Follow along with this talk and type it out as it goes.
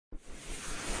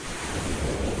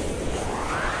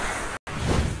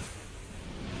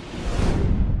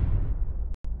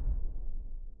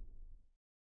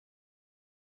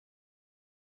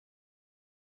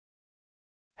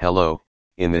Hello,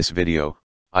 in this video,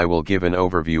 I will give an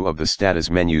overview of the Stata's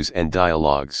menus and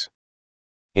dialogs.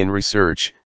 In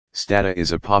research, Stata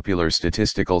is a popular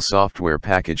statistical software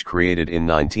package created in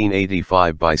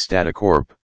 1985 by Stata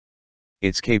Corp.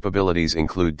 Its capabilities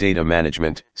include data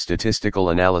management,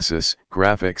 statistical analysis,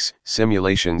 graphics,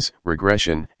 simulations,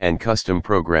 regression, and custom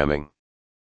programming.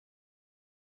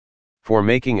 For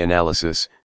making analysis,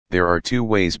 there are two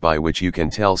ways by which you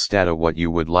can tell Stata what you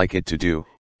would like it to do.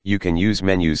 You can use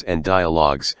menus and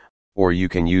dialogs, or you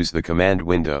can use the command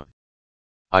window.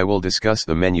 I will discuss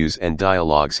the menus and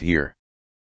dialogs here.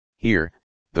 Here,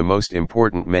 the most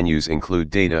important menus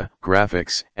include data,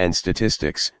 graphics, and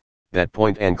statistics, that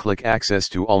point-and-click access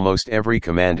to almost every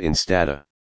command in Stata.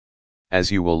 As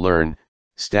you will learn,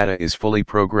 Stata is fully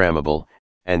programmable,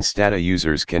 and Stata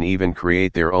users can even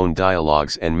create their own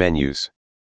dialogs and menus.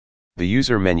 The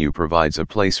user menu provides a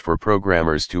place for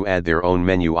programmers to add their own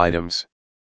menu items.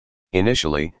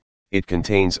 Initially, it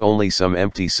contains only some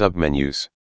empty submenus.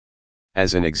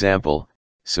 As an example,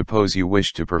 suppose you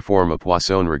wish to perform a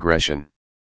Poisson regression.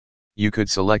 You could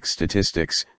select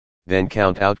statistics, then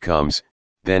count outcomes,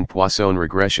 then Poisson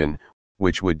regression,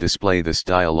 which would display this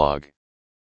dialog.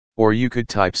 Or you could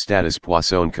type Stata's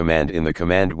Poisson command in the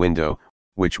command window,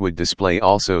 which would display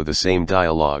also the same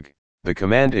dialog. The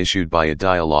command issued by a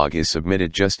dialog is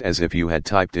submitted just as if you had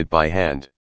typed it by hand.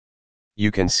 You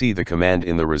can see the command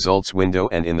in the results window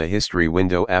and in the history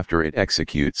window after it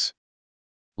executes.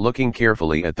 Looking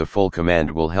carefully at the full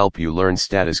command will help you learn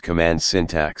Stata's command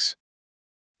syntax.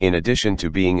 In addition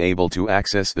to being able to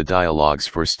access the dialogs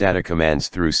for Stata commands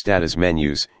through Stata's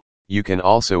menus, you can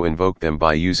also invoke them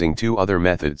by using two other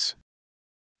methods.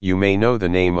 You may know the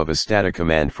name of a Stata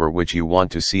command for which you want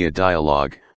to see a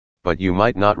dialog, but you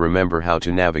might not remember how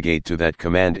to navigate to that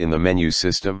command in the menu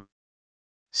system.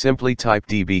 Simply type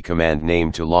db command name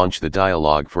to launch the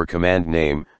dialog for command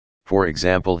name. For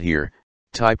example here,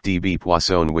 type db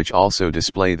Poisson, which also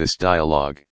display this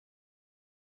dialog.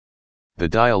 The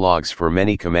dialogs for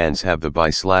many commands have the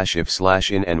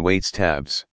by/if/in and waits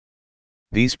tabs.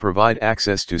 These provide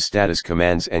access to Stata's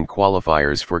commands and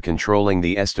qualifiers for controlling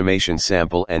the estimation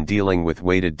sample and dealing with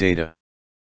weighted data.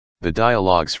 The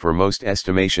dialogs for most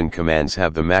estimation commands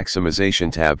have the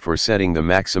maximization tab for setting the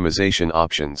maximization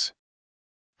options.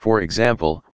 For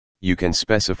example, you can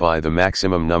specify the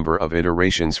maximum number of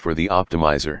iterations for the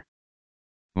optimizer.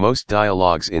 Most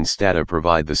dialogs in Stata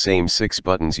provide the same 6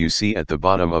 buttons you see at the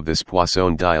bottom of this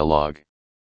Poisson dialog.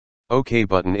 OK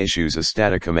button issues a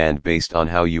Stata command based on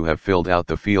how you have filled out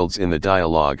the fields in the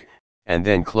dialog, and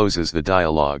then closes the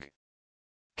dialog.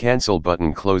 Cancel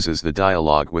button closes the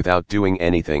dialog without doing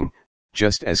anything,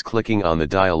 just as clicking on the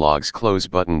dialog's close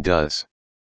button does.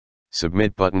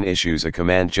 Submit button issues a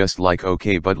command just like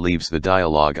OK but leaves the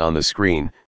dialog on the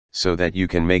screen, so that you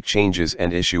can make changes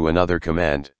and issue another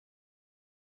command.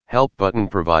 Help button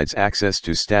provides access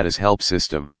to Stata's help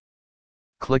system.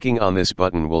 Clicking on this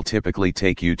button will typically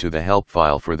take you to the help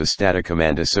file for the Stata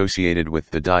command associated with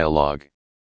the dialog.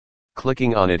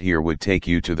 Clicking on it here would take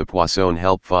you to the Poisson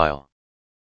help file.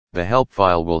 The help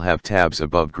file will have tabs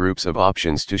above groups of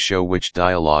options to show which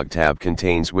dialog tab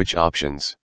contains which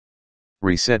options.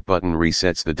 Reset button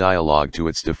resets the dialog to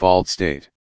its default state.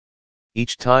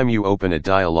 Each time you open a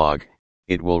dialog,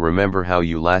 it will remember how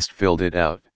you last filled it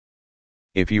out.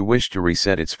 If you wish to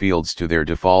reset its fields to their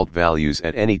default values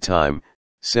at any time,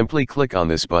 simply click on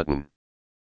this button.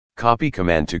 Copy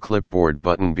command to clipboard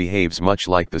button behaves much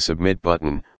like the submit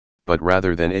button, but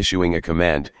rather than issuing a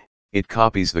command, it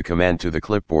copies the command to the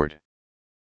clipboard.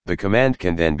 The command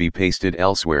can then be pasted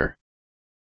elsewhere.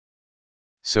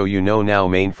 So you know now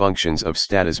main functions of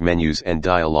Stata's menus and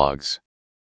dialogs.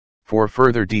 For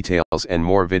further details and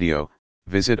more video,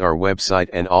 visit our website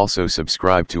and also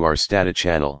subscribe to our Stata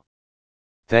channel.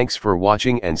 Thanks for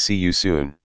watching and see you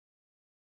soon.